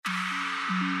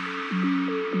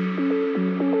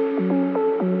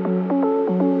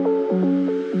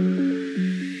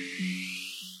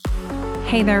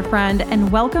Hey there, friend,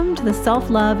 and welcome to the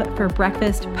Self-Love for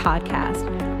Breakfast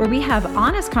podcast, where we have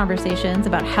honest conversations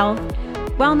about health,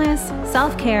 wellness,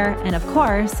 self-care, and of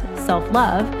course,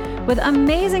 self-love with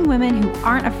amazing women who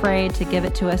aren't afraid to give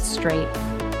it to us straight.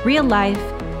 Real life,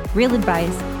 real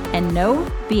advice, and no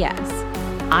BS.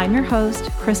 I'm your host,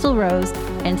 Crystal Rose,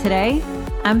 and today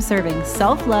I'm serving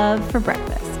self-love for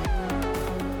breakfast.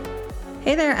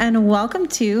 Hey there, and welcome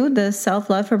to the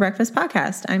Self-Love for Breakfast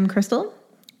podcast. I'm Crystal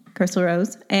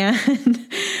Rose, and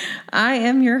I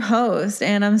am your host,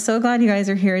 and I'm so glad you guys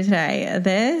are here today.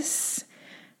 This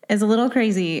is a little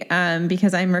crazy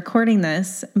because I'm recording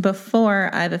this before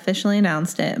I've officially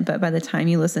announced it, but by the time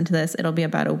you listen to this, it'll be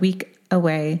about a week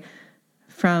away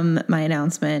from my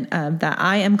announcement that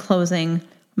I am closing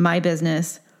my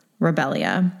business,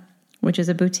 Rebellia, which is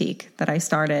a boutique that I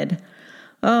started,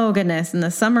 oh goodness, in the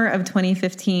summer of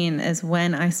 2015 is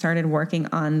when I started working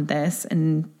on this,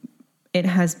 and it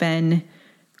has been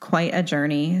quite a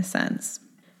journey since.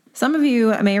 Some of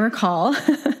you may recall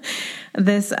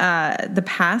this, the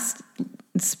past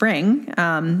spring,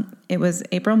 it was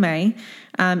April, May.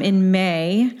 In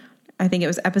May, I think it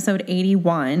was episode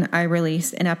 81, I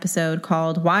released an episode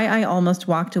called Why I Almost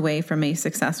Walked Away from a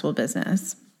Successful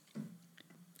Business.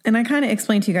 And I kind of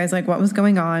explained to you guys like what was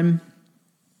going on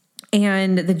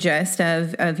and the gist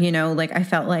of, like I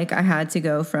felt like I had to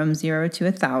go from 0 to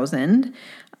 1,000.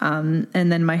 And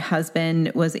then my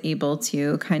husband was able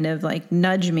to kind of like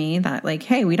nudge me that like,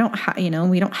 hey, we don't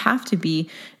have to be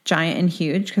giant and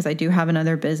huge because I do have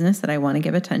another business that I want to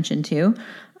give attention to.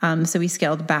 So we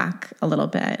scaled back a little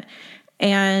bit,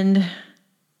 and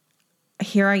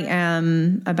here I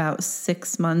am about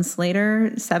 7 months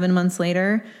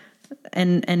later,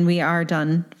 and we are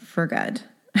done for good.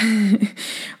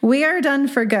 We are done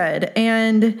for good.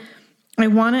 And I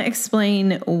want to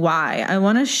explain why. I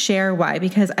want to share why,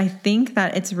 because I think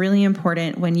that it's really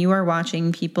important when you are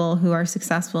watching people who are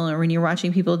successful or when you're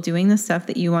watching people doing the stuff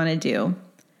that you want to do.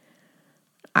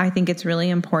 I think it's really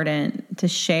important to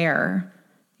share,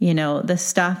 the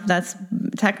stuff that's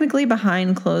technically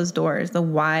behind closed doors, the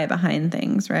why behind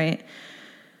things, right?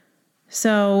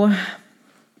 So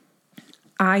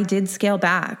I did scale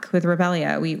back with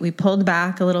Rebellia. We pulled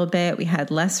back a little bit. We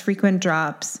had less frequent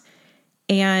drops.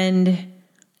 And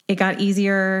it got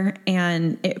easier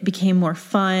and it became more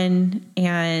fun.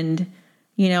 And,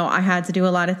 I had to do a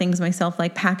lot of things myself,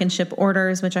 like pack and ship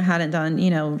orders, which I hadn't done,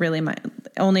 really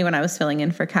only when I was filling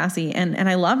in for Cassie. And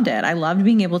I loved it. I loved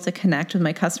being able to connect with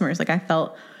my customers. Like I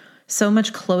felt so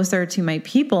much closer to my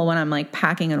people when I'm like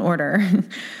packing an order.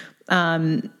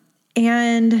 I'm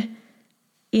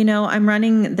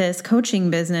running this coaching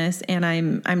business and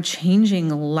I'm changing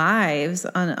lives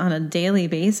on a daily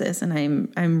basis.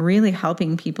 And I'm really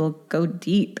helping people go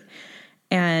deep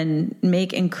and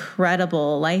make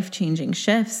incredible life-changing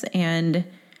shifts. And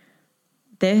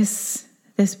this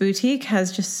boutique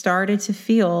has just started to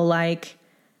feel like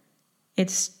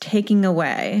it's taking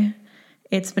away.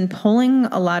 It's been pulling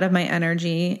a lot of my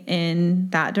energy in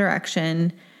that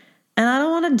direction, and I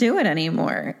don't want to do it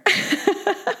anymore.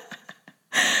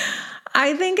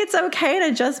 I think it's okay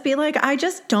to just be like, I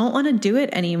just don't want to do it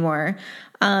anymore.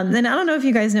 And I don't know if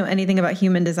you guys know anything about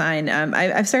human design.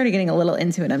 I've started getting a little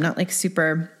into it. I'm not like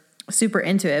super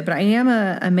into it, but I am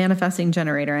a manifesting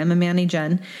generator. I'm a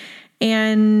Manny-Gen.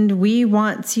 And we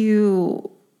want to,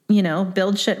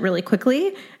 build shit really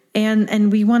quickly.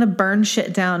 And we want to burn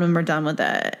shit down when we're done with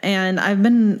it. And I've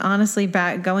been honestly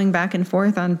going back and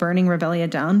forth on burning Rebellia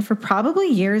down for probably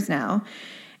years now.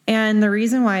 And the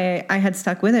reason why I had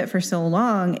stuck with it for so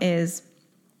long is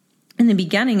in the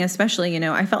beginning, especially,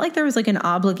 I felt like there was like an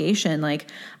obligation. Like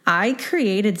I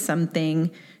created something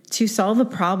to solve a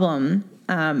problem,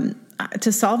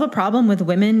 with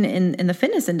women in the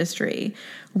fitness industry.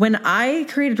 When I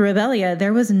created Rebellia,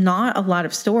 there was not a lot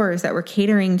of stores that were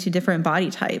catering to different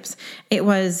body types. It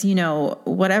was,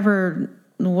 whatever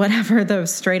the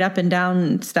straight up and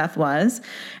down stuff was.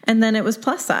 And then it was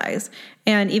plus size.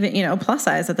 And even, plus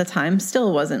size at the time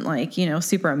still wasn't like,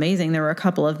 super amazing. There were a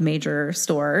couple of major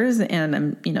stores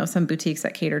and, some boutiques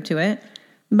that catered to it.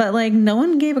 But like no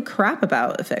one gave a crap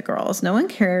about fit girls. No one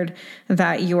cared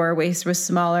that your waist was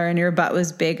smaller and your butt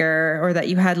was bigger or that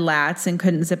you had lats and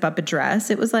couldn't zip up a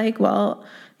dress. It was like, well,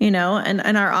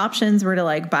 and our options were to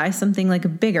like buy something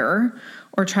like bigger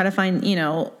or try to find,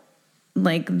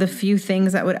 like the few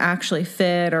things that would actually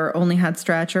fit or only had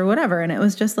stretch or whatever. And it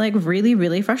was just like really,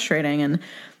 really frustrating. And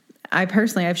I've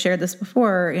shared this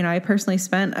before, I personally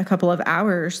spent a couple of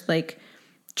hours like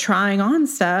trying on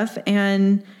stuff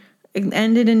and it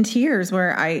ended in tears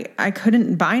where I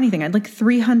couldn't buy anything. I had like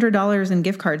 $300 in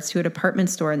gift cards to a department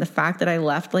store. And the fact that I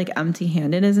left like empty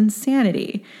handed is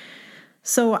insanity.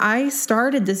 So I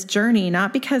started this journey,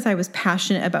 not because I was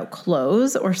passionate about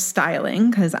clothes or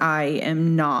styling, because I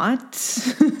am not,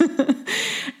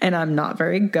 and I'm not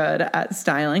very good at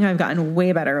styling. I've gotten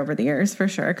way better over the years for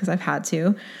sure, because I've had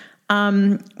to.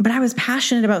 But I was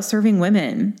passionate about serving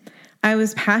women. I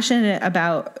was passionate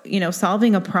about,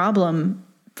 solving a problem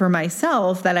for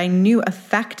myself that I knew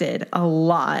affected a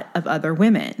lot of other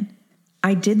women.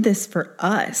 I did this for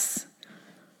us.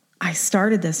 I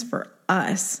started this for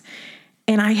us.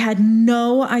 And I had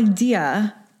no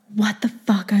idea what the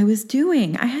fuck I was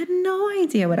doing. I had no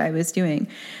idea what I was doing.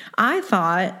 I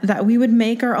thought that we would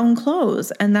make our own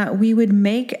clothes and that we would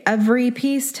make every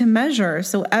piece to measure.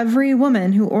 So every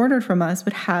woman who ordered from us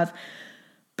would have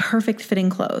perfect fitting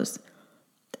clothes.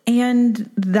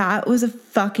 And that was a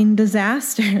fucking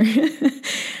disaster.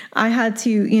 I had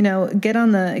to, get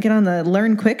on the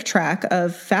learn quick track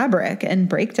of fabric and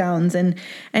breakdowns and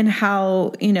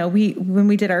how, when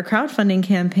we did our crowdfunding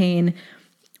campaign,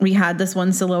 we had this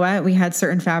one silhouette, we had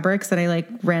certain fabrics that I like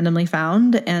randomly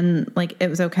found and like, it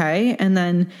was okay. And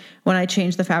then when I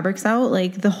changed the fabrics out,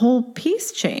 like the whole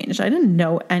piece changed. I didn't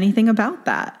know anything about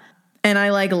that. And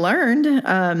I like learned,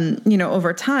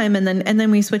 over time. And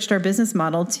then we switched our business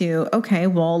model to, okay,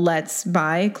 well, let's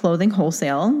buy clothing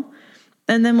wholesale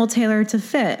and then we'll tailor it to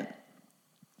fit.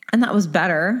 And that was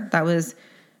better. That was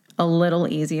a little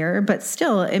easier, but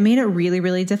still it made it really,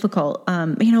 really difficult.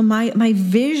 My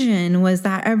vision was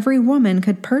that every woman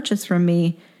could purchase from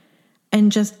me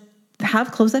and just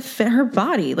have clothes that fit her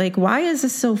body. Like, why is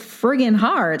this so friggin'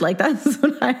 hard? Like, that's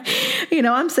what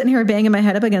I'm sitting here banging my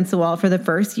head up against the wall for the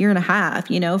first year and a half,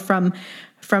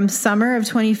 from summer of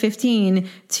 2015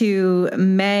 to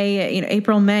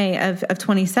April, May of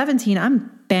 2017,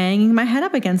 I'm banging my head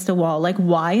up against a wall. Like,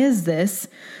 why is this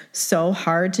so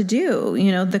hard to do?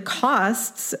 The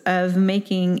costs of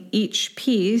making each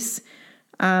piece,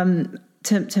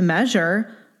 to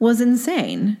measure was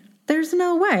insane. There's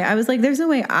no way. I was like, there's no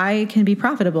way I can be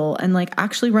profitable and like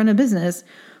actually run a business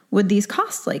with these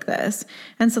costs like this.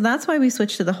 And so that's why we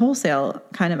switched to the wholesale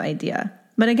kind of idea.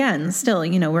 But again, still,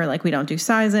 we're like, we don't do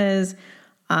sizes.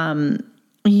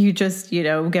 You just,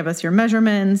 give us your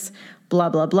measurements, blah,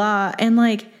 blah, blah. And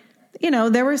like,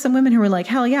 there were some women who were like,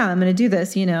 hell yeah, I'm going to do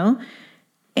this,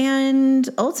 And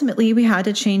ultimately we had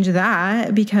to change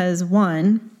that because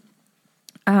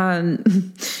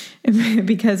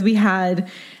because we had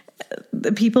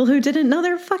the people who didn't know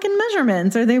their fucking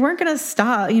measurements, or they weren't going to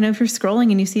stop. If you're scrolling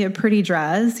and you see a pretty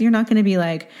dress, you're not going to be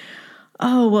like,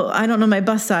 oh, well, I don't know my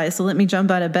bust size, so let me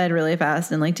jump out of bed really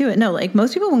fast and like do it. No, like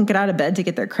most people won't get out of bed to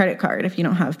get their credit card if you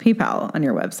don't have PayPal on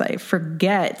your website.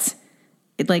 Forget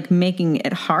it, like making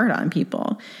it hard on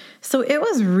people. So it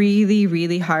was really,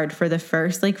 really hard for the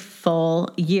first like full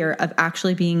year of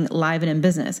actually being live and in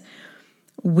business.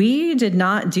 We did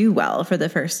not do well for the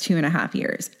first 2.5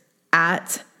 years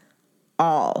at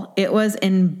all. It was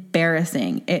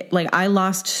embarrassing. I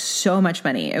lost so much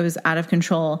money. It was out of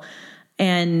control.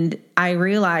 And I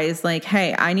realized like,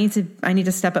 hey, I need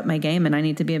to step up my game and I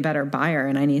need to be a better buyer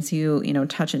and I need to,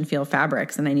 touch and feel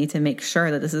fabrics and I need to make sure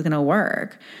that this is going to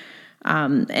work.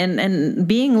 And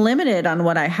being limited on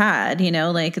what I had,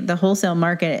 like the wholesale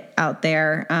market out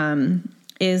there,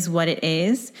 is what it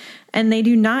is. And they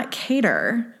do not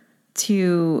cater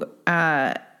to,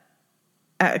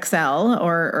 XL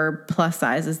or plus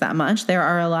sizes that much. There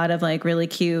are a lot of like really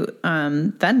cute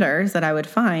vendors that I would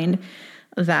find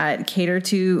that cater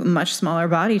to much smaller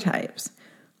body types.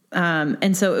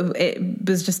 And so it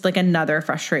was just like another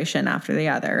frustration after the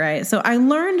other, right? So I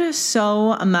learned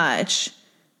so much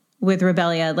with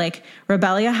Rebellia. Like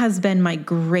Rebellia has been my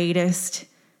greatest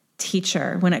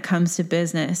teacher when it comes to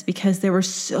business because there were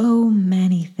so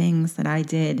many things that I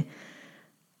did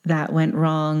that went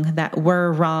wrong, that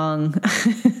were wrong.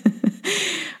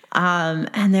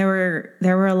 And there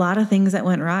were a lot of things that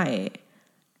went right.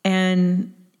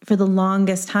 And for the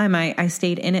longest time, I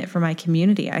stayed in it for my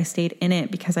community. I stayed in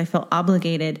it because I felt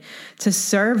obligated to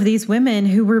serve these women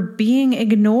who were being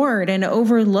ignored and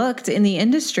overlooked in the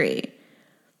industry.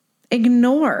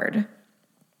 Ignored.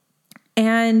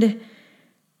 And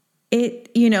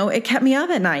it kept me up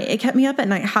at night.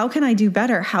 How can I do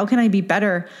better? How can I be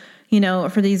better,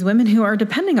 for these women who are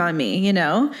depending on me,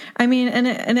 I mean,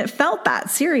 and it felt that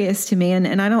serious to me.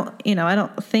 And I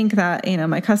don't think that,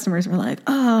 my customers were like,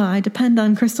 oh, I depend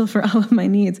on Crystal for all of my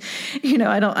needs.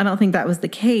 I don't think that was the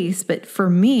case, but for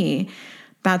me,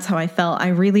 that's how I felt. I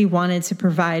really wanted to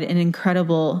provide an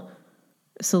incredible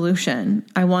solution.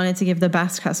 I wanted to give the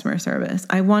best customer service.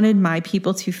 I wanted my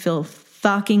people to feel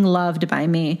fucking loved by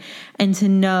me and to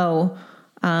know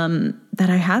that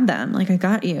I had them. Like, I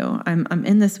got you. I'm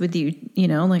in this with you, you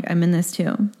know, like I'm in this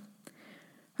too.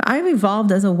 I've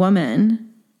evolved as a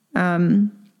woman.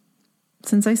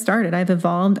 Since I started, I've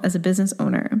evolved as a business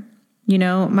owner. You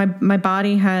know, my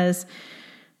body has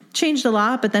changed a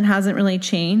lot, but then hasn't really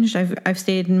changed. I've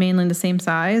stayed mainly the same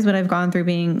size, but I've gone through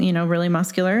being, you know, really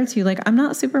muscular to like, I'm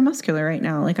not super muscular right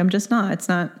now. Like, I'm just not, it's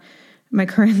not my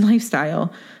current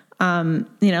lifestyle. You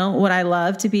know, would I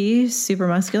love to be super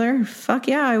muscular? Fuck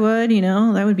yeah, I would, you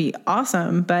know, that would be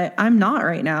awesome, but I'm not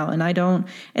right now. And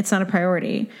it's not a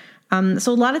priority.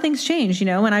 So a lot of things changed, you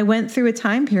know, and I went through a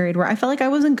time period where I felt like I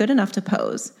wasn't good enough to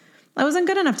pose. I wasn't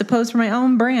good enough to pose for my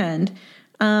own brand.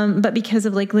 But because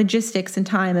of like logistics and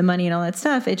time and money and all that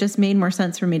stuff, it just made more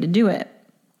sense for me to do it.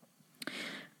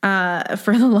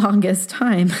 For the longest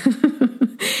time,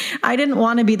 I didn't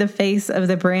want to be the face of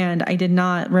the brand. I did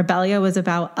not. Rebellia was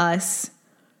about us.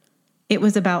 It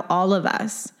was about all of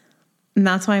us. And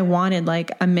that's why I wanted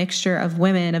like a mixture of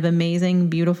women, of amazing,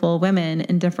 beautiful women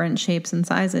in different shapes and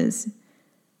sizes.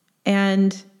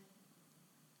 And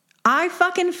I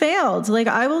fucking failed. Like,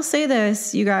 I will say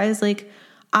this, you guys, like,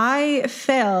 I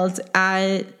failed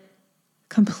at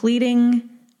completing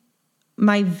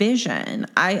my vision.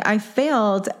 I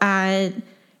failed at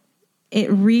it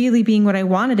really being what I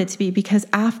wanted it to be, because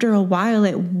after a while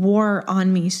it wore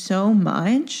on me so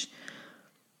much.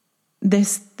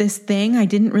 This thing I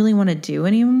didn't really want to do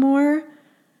anymore.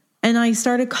 And I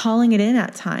started calling it in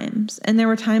at times. And there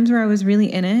were times where I was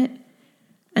really in it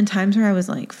and times where I was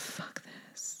like, fuck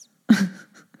this.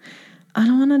 I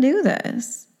don't want to do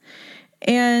this.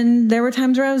 And there were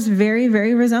times where I was very,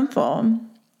 very resentful,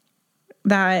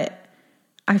 that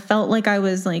I felt like I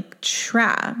was like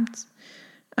trapped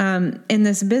in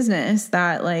this business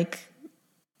that like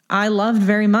I loved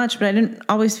very much, but I didn't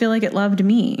always feel like it loved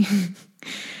me.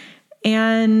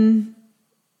 And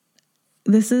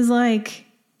this is like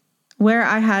where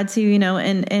I had to, you know,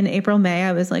 in April, May,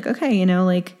 I was like, okay, you know,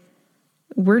 like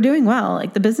we're doing well.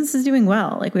 Like the business is doing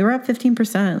well. Like we were up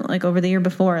 15%, like over the year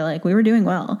before, like we were doing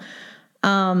well.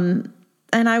 And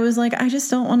I was like, I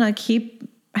just don't want to keep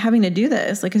having to do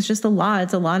this. Like, it's just a lot.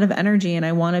 It's a lot of energy. And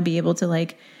I want to be able to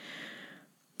like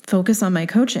focus on my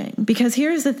coaching, because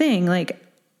here's the thing. Like,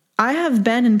 I have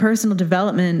been in personal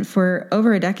development for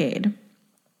over a decade.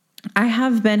 I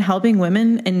have been helping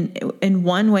women in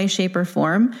one way, shape, or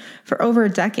form for over a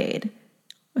decade,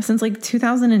 since like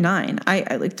 2009.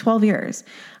 I like 12 years.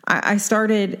 I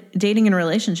started dating and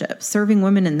relationships, serving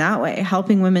women in that way,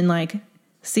 helping women like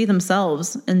see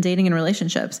themselves in dating and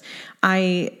relationships.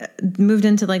 I moved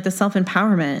into like the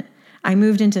self-empowerment. I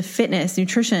moved into fitness,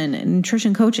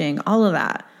 nutrition coaching, all of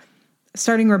that.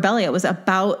 Starting Rebellia was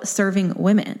about serving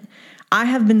women. I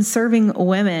have been serving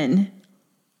women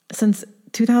since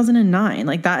 2009.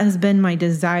 Like, that has been my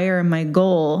desire, my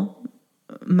goal,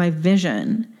 my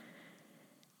vision.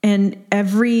 And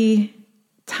every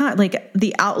time, like,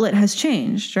 the outlet has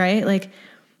changed, right? Like,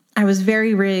 I was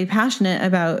very, really passionate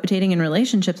about dating and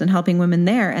relationships and helping women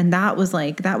there. And that was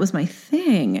my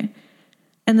thing.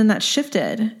 And then that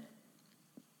shifted.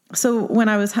 So when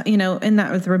I was, you know, in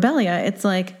that with Rebellia, it's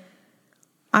like,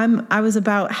 I was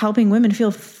about helping women feel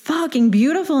fucking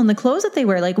beautiful in the clothes that they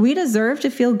wear. Like, we deserve to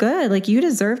feel good. Like, you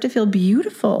deserve to feel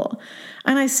beautiful.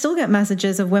 And I still get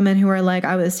messages of women who are like,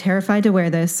 I was terrified to wear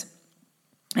this,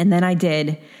 and then I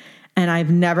did. And I've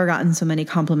never gotten so many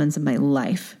compliments in my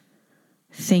life.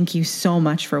 Thank you so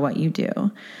much for what you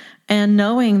do. And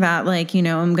knowing that, like, you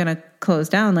know, I'm going to close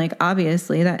down, like,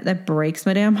 obviously that breaks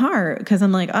my damn heart, because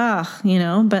I'm like, ugh, you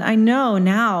know, but I know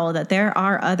now that there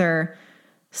are other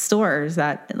stores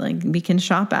that like we can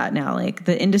shop at now. Like,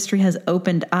 the industry has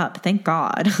opened up. Thank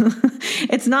God.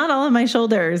 It's not all on my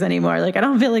shoulders anymore. Like, I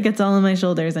don't feel like it's all on my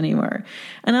shoulders anymore.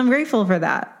 And I'm grateful for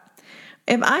that.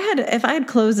 If I had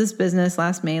closed this business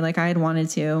last May, like I had wanted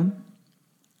to,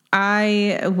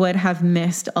 I would have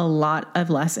missed a lot of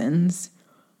lessons.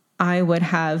 I would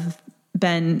have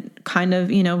been kind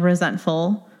of, you know,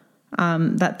 resentful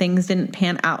that things didn't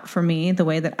pan out for me the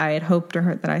way that I had hoped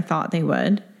or that I thought they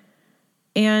would.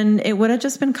 And it would have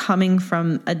just been coming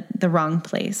from the wrong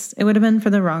place. It would have been for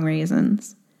the wrong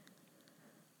reasons.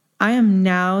 I am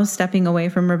now stepping away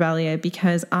from Rebellia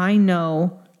because I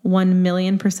know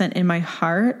 1,000,000% in my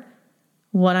heart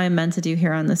what I'm meant to do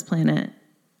here on this planet.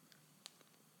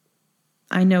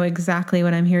 I know exactly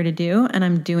what I'm here to do, and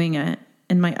I'm doing it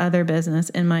in my other business,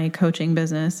 in my coaching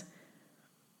business.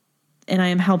 And I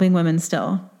am helping women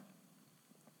still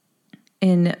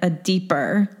in a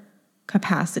deeper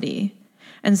capacity.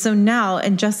 And so now,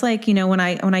 and just like, when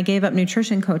I gave up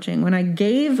nutrition coaching, when I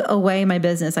gave away my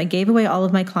business, I gave away all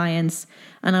of my clients,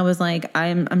 and I was like,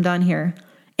 I'm done here.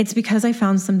 It's because I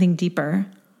found something deeper.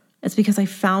 It's because I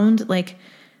found like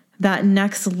that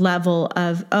next level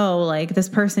of, this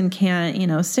person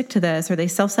can't, stick to this, or they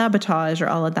self-sabotage or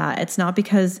all of that. It's not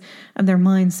because of their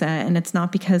mindset, and it's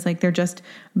not because like they're just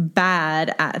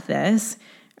bad at this,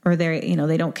 or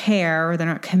they don't care, or they're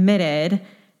not committed.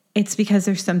 It's because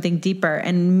there's something deeper.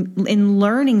 And in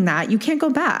learning that, you can't go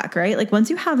back, right? Like once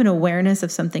you have an awareness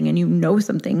of something and you know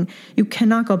something, you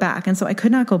cannot go back. And so I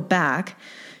could not go back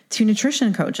to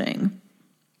nutrition coaching.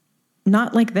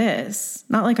 Not like this,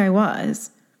 not like I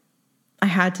was. I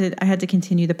had to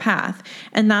continue the path.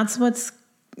 And that's what's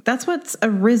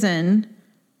arisen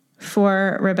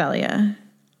for Rebellia.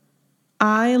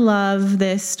 I love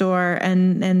this store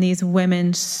and these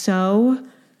women so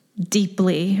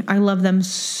deeply. I love them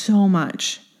so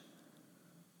much.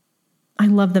 I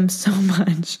love them so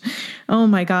much. Oh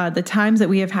my God, the times that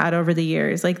we have had over the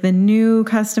years, like the new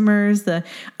customers, the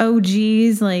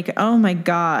OGs, like, oh my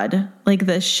God, like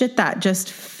the shit that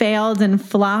just failed and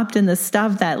flopped, and the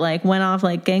stuff that like went off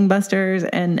like gangbusters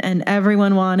and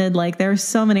everyone wanted. Like there's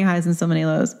so many highs and so many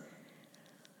lows.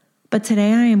 But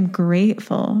today I am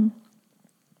grateful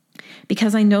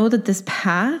because I know that this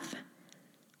path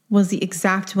was the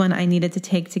exact one I needed to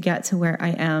take to get to where I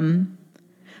am.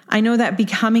 I know that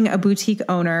becoming a boutique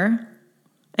owner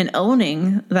and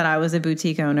owning that I was a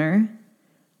boutique owner,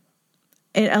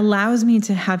 it allows me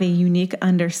to have a unique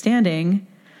understanding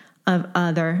of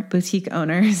other boutique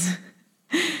owners.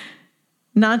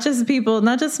 Not just people,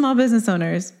 not just small business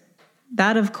owners,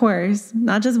 that of course,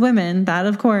 not just women, that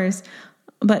of course,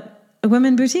 but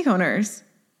women boutique owners.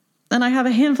 And I have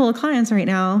a handful of clients right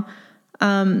now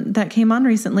that came on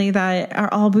recently that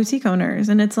are all boutique owners.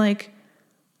 And it's like,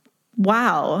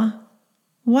 wow.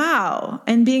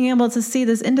 And being able to see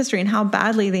this industry and how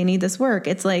badly they need this work.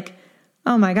 It's like,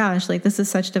 oh my gosh, like this is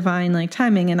such divine like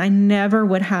timing. And I never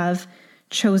would have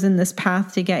chosen this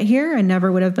path to get here. I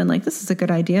never would have been like, this is a good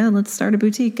idea. Let's start a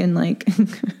boutique and like,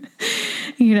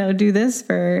 do this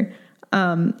for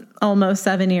almost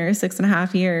 7 years,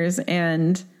 6.5 years.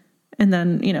 And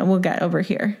then, we'll get over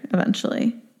here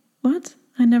eventually. What?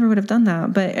 I never would have done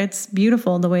that, but it's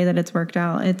beautiful the way that it's worked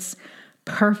out. It's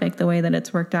perfect the way that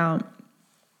it's worked out.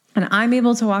 And I'm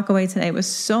able to walk away today with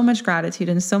so much gratitude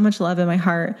and so much love in my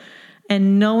heart,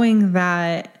 and knowing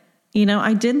that,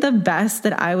 I did the best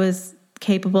that I was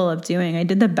capable of doing. I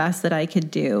did the best that I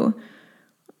could do,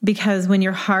 because when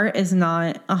your heart is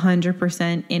not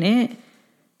 100% in it,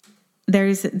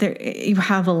 you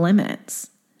have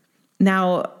limits.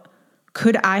 Now,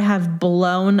 could I have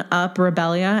blown up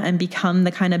Rebellia and become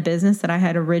the kind of business that I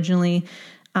had originally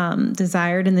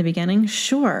desired in the beginning?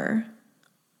 Sure.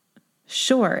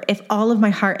 If all of my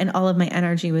heart and all of my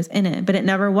energy was in it, but it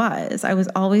never was. I was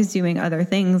always doing other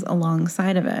things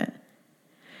alongside of it.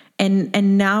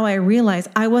 And now I realize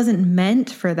I wasn't meant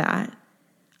for that.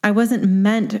 I wasn't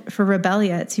meant for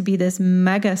Rebellia to be this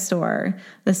mega store,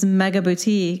 this mega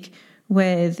boutique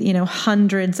with,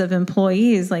 hundreds of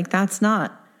employees. Like that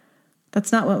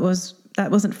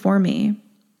wasn't for me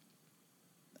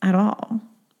at all.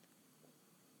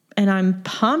 And I'm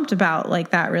pumped about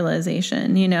like that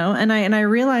realization, and I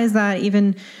realized that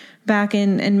even back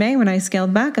in May when I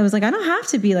scaled back, I was like, I don't have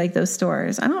to be like those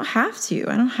stores. I don't have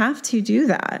to do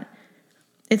that.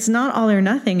 It's not all or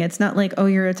nothing. It's not like, oh,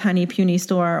 you're a tiny puny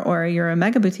store or you're a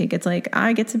mega boutique. It's like,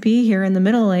 I get to be here in the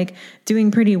middle, like doing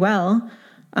pretty well,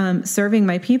 serving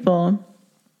my people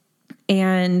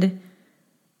and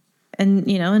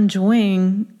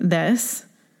enjoying this.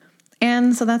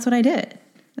 And so that's what I did.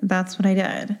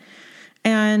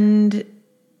 And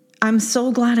I'm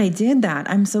so glad I did that.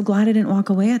 I'm so glad I didn't walk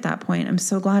away at that point. I'm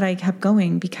so glad I kept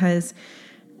going, because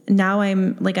now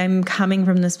I'm coming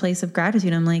from this place of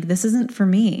gratitude. I'm like, this isn't for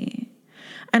me.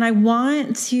 And I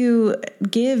want to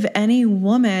give any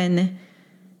woman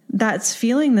that's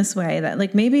feeling this way, that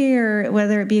like maybe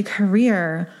whether it be a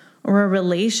career or a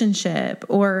relationship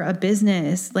or a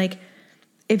business, like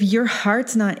if your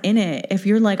heart's not in it, if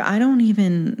you're like, I don't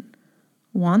even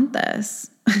want this,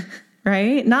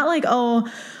 right? Not like, oh,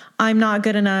 I'm not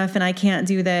good enough and I can't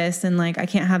do this and like I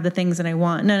can't have the things that I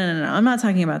want. No. I'm not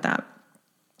talking about that.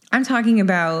 I'm talking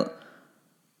about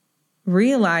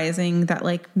realizing that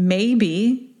like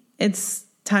maybe it's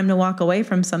time to walk away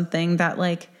from something that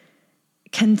like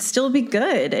can still be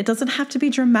good. It doesn't have to be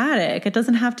dramatic. It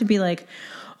doesn't have to be like,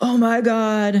 oh my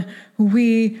God,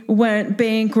 we went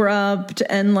bankrupt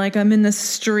and like I'm in the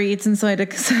streets and so I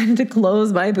decided to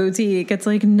close my boutique. It's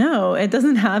like, no, it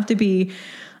doesn't have to be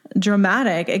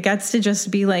dramatic. It gets to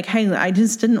just be like, hey, I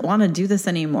just didn't want to do this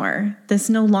anymore. This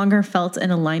no longer felt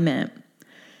in alignment.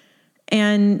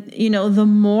 And, the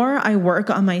more I work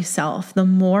on myself, the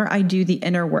more I do the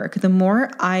inner work, the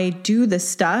more I do the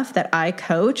stuff that I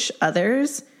coach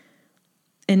others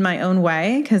in my own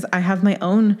way, because I have my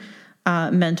own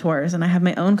mentors and I have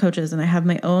my own coaches and I have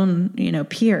my own,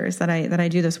 peers that I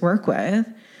do this work with.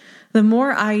 The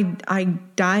more I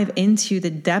dive into the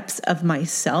depths of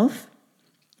myself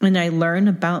and I learn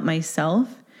about myself,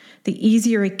 the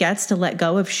easier it gets to let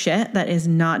go of shit that is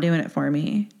not doing it for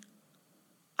me.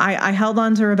 I held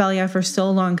on to Rebellia for so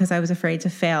long because I was afraid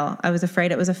to fail. I was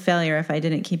afraid it was a failure if I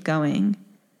didn't keep going.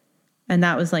 And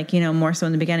that was more so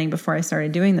in the beginning before I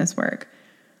started doing this work.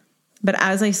 But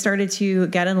as I started to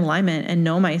get in alignment and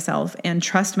know myself and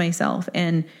trust myself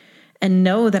and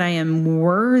know that I am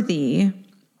worthy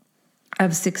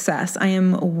of success, I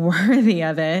am worthy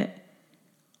of it,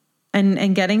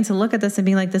 and getting to look at this and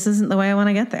be like, this isn't the way I want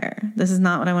to get there. This is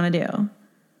not what I want to do.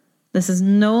 This is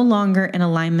no longer in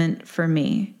alignment for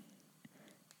me.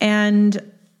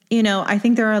 And, I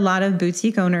think there are a lot of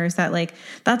boutique owners that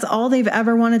that's all they've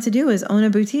ever wanted to do is own a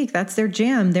boutique. That's their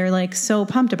jam. They're so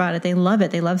pumped about it. They love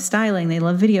it. They love styling. They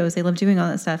love videos. They love doing all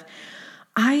that stuff.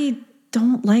 I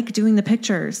don't like doing the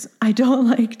pictures. I don't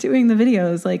like doing the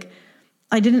videos.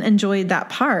 I didn't enjoy that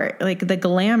part, the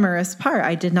glamorous part.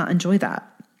 I did not enjoy that.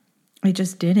 I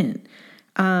just didn't.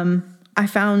 I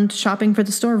found shopping for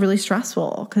the store really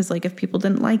stressful because if people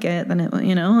didn't like it, then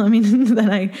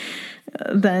it,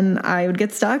 then I would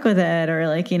get stuck with it, or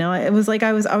it was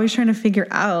I was always trying to figure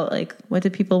out what do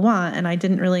people want, and I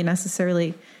didn't really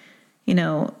necessarily,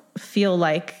 feel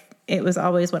like it was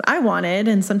always what I wanted,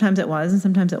 and sometimes it was, and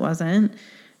sometimes it wasn't.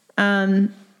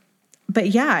 But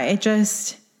yeah, it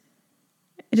just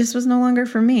was no longer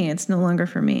for me. It's no longer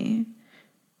for me,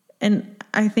 and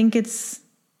I think it's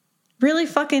really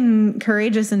fucking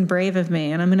courageous and brave of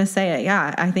me. And I'm going to say it.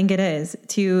 Yeah, I think it is,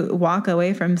 to walk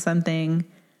away from something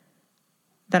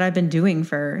that I've been doing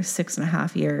for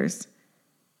 6.5 years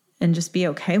and just be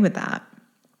okay with that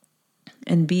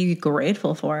and be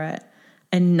grateful for it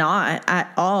and not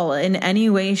at all in any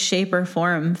way, shape, or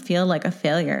form feel like a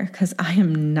failure, because I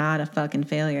am not a fucking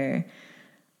failure.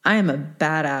 I am a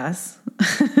badass.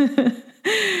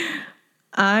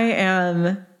 I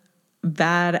am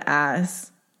badass.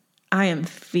 I am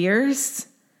fierce.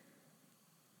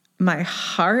 My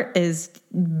heart is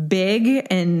big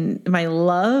and my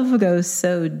love goes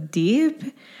so deep.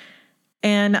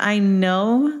 And I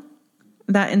know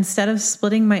that instead of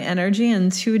splitting my energy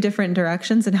in two different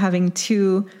directions and having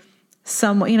two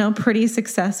somewhat, pretty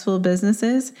successful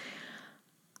businesses,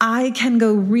 I can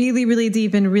go really, really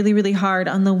deep and really, really hard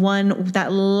on the one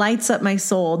that lights up my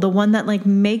soul, the one that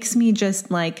makes me just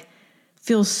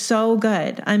feel so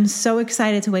good. I'm so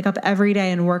excited to wake up every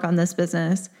day and work on this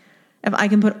business. If I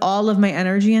can put all of my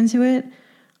energy into it,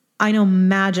 I know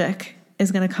magic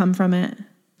is going to come from it,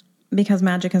 because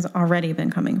magic has already been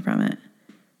coming from it.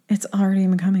 It's already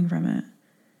been coming from it.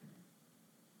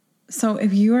 So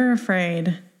if you are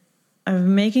afraid of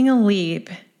making a leap,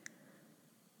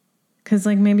 because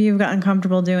maybe you've gotten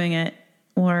comfortable doing it,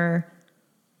 or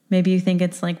maybe you think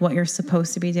it's what you're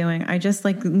supposed to be doing, I just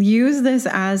use this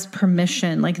as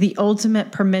permission, the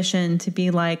ultimate permission to be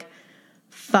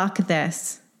fuck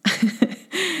this.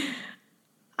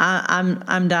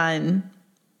 I'm done.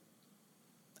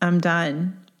 I'm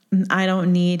done. I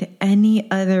don't need any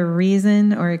other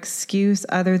reason or excuse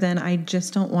other than I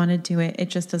just don't want to do it. It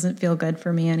just doesn't feel good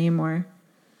for me anymore.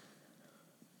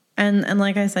 And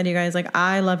like I said, you guys,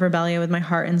 I love Rebellia with my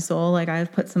heart and soul.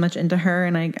 I've put so much into her,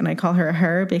 and I call her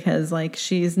her because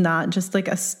she's not just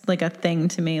a thing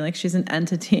to me. She's an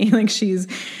entity. She's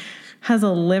has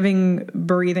a living,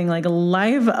 breathing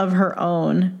life of her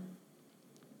own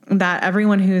that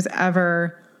everyone who's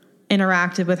ever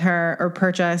interacted with her or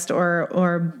purchased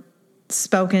or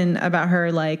spoken about her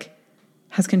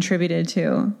has contributed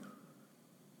to.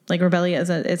 Rebellia is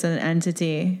an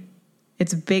entity.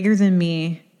 It's bigger than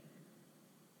me.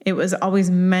 It was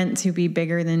always meant to be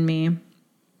bigger than me.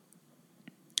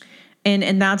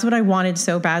 And that's what I wanted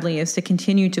so badly, is to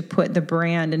continue to put the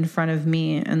brand in front of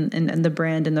me and the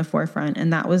brand in the forefront.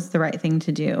 And that was the right thing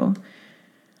to do.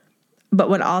 But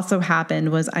what also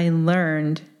happened was I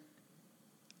learned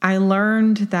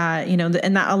that,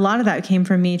 and that a lot of that came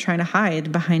from me trying to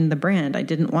hide behind the brand. I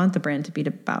didn't want the brand to be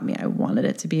about me. I wanted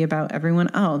it to be about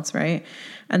everyone else. Right.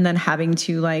 And then having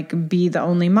to be the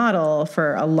only model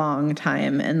for a long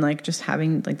time, and just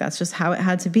having, that's just how it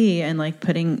had to be. And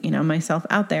putting, myself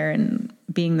out there and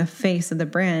being the face of the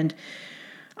brand.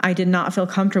 I did not feel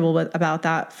comfortable about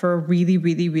that for a really,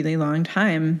 really, really long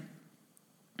time.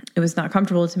 It was not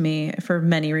comfortable to me for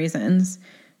many reasons.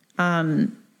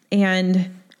 And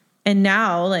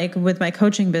now, like with my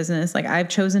coaching business, like I've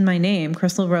chosen my name,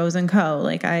 Crystal Rose & Co.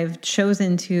 Like I've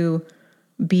chosen to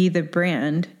be the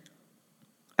brand.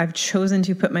 I've chosen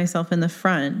to put myself in the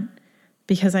front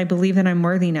because I believe that I'm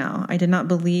worthy now. I did not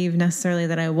believe necessarily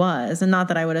that I was, and not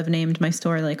that I would have named my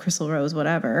store like Crystal Rose,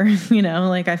 whatever,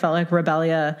 like I felt like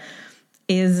Rebellia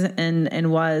is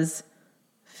and was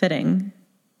fitting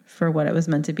for what it was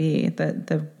meant to be,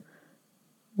 the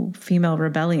female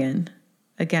rebellion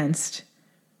against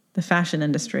the fashion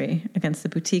industry, against the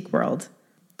boutique world.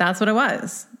 That's what it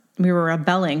was. We were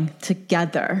rebelling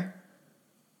together.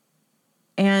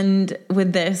 And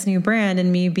with this new brand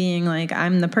and me being like,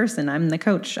 I'm the person, I'm the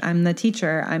coach, I'm the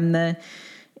teacher, I'm the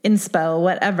inspo,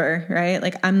 whatever, right?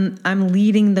 Like I'm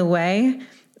leading the way.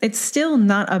 It's still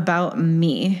not about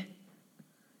me.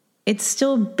 It's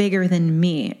still bigger than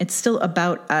me. It's still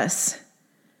about us.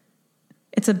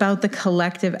 It's about the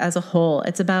collective as a whole.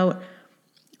 It's about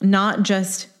not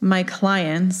just my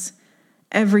clients,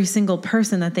 every single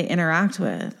person that they interact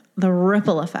with, the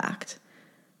ripple effect.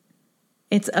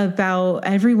 It's about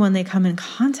everyone they come in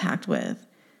contact with,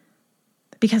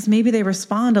 because maybe they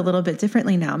respond a little bit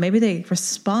differently now. Maybe they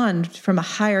respond from a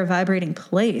higher vibrating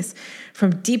place,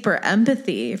 from deeper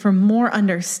empathy, from more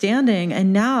understanding.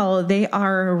 And now they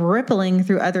are rippling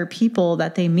through other people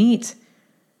that they meet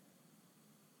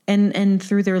and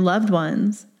through their loved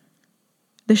ones.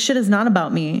 This shit is not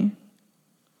about me,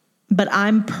 but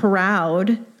I'm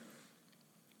proud,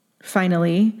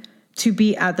 finally, to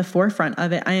be at the forefront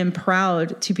of it. I am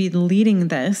proud to be leading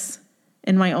this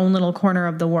in my own little corner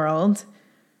of the world.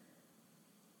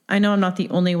 I know I'm not the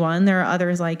only one. There are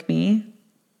others like me.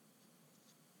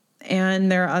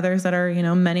 And there are others that are,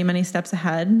 many, many steps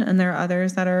ahead. And there are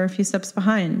others that are a few steps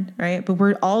behind, right? But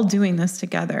we're all doing this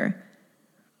together.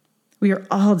 We are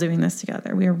all doing this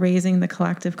together. We are raising the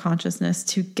collective consciousness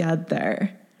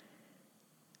together.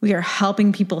 We are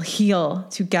helping people heal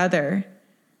together.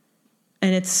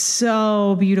 And it's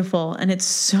so beautiful and it's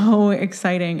so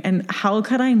exciting. And how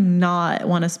could I not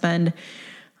want to spend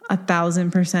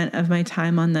 1,000% of my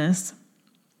time on this?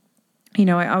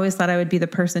 I always thought I would be the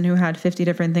person who had 50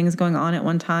 different things going on at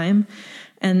one time.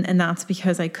 And that's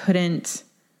because I couldn't.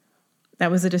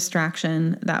 That was a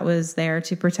distraction that was there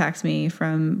to protect me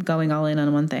from going all in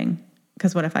on one thing.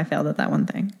 Because what if I failed at that one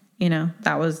thing?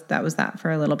 That was that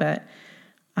for a little bit.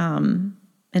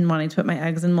 And wanting to put my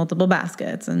eggs in multiple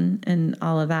baskets and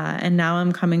all of that. And now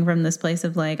I'm coming from this place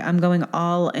of like, I'm going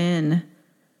all in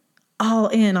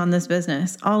on this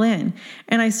business, all in.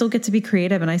 And I still get to be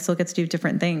creative and I still get to do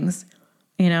different things.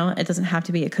 It doesn't have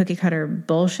to be a cookie cutter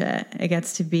bullshit. It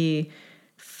gets to be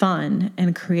fun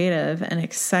and creative and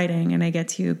exciting. And I get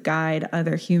to guide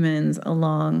other humans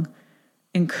along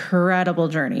incredible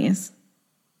journeys.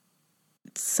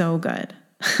 It's so good.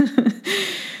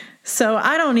 So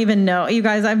I don't even know, you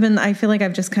guys, I feel like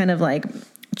I've just kind of like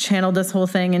channeled this whole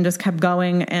thing and just kept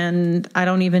going. And I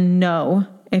don't even know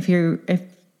I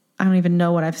don't even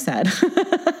know what I've said.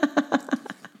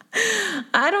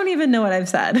 I don't even know what I've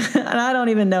said. And I don't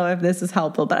even know if this is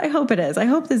helpful, but I hope it is. I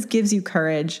hope this gives you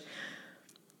courage.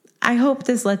 I hope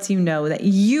this lets you know that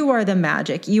you are the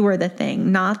magic. You are the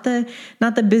thing, not the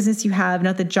business you have,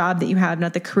 not the job that you have,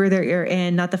 not the career that you're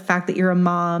in, not the fact that you're a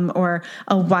mom or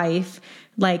a wife.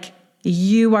 Like,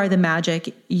 you are the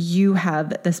magic. You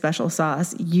have the special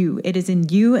sauce. It is in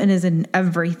you and is in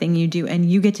everything you do. And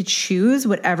you get to choose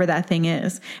whatever that thing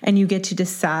is. And you get to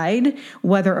decide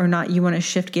whether or not you want to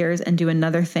shift gears and do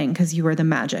another thing, because you are the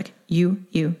magic. You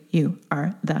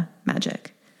are the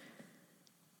magic.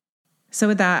 So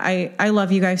with that, I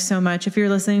love you guys so much. If you're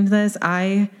listening to this,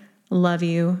 I love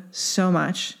you so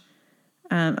much.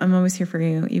 I'm always here for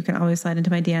you. You can always slide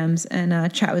into my DMs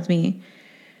and chat with me.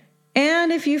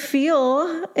 And if you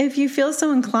feel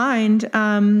so inclined,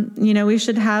 we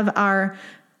should have our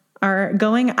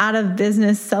going out of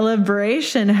business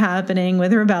celebration happening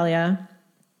with Rebellia.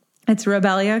 It's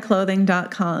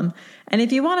rebelliaclothing.com. And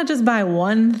if you want to just buy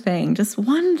just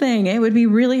one thing, it would be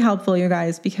really helpful, you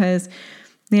guys, because,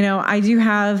 I do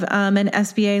have an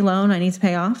SBA loan I need to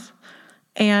pay off,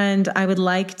 and I would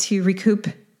like to recoup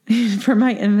for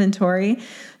my inventory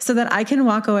so that I can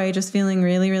walk away just feeling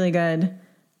really, really good.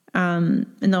 And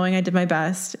knowing I did my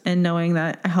best and knowing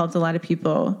that I helped a lot of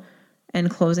people and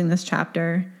closing this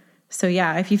chapter. So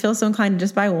yeah, if you feel so inclined to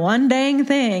just buy one dang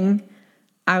thing,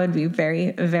 I would be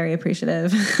very, very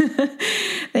appreciative.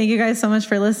 Thank you guys so much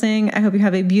for listening. I hope you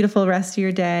have a beautiful rest of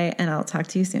your day, and I'll talk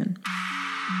to you soon.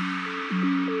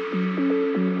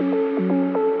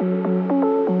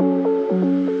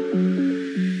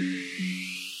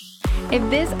 If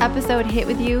this episode hit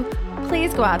with you,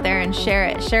 please go out there and share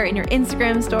it. Share it in your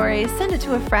Instagram stories, send it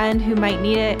to a friend who might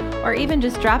need it, or even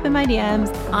just drop in my DMs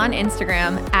on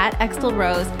Instagram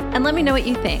 @XTillRose and let me know what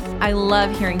you think. I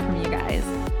love hearing from you guys.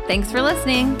 Thanks for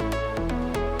listening.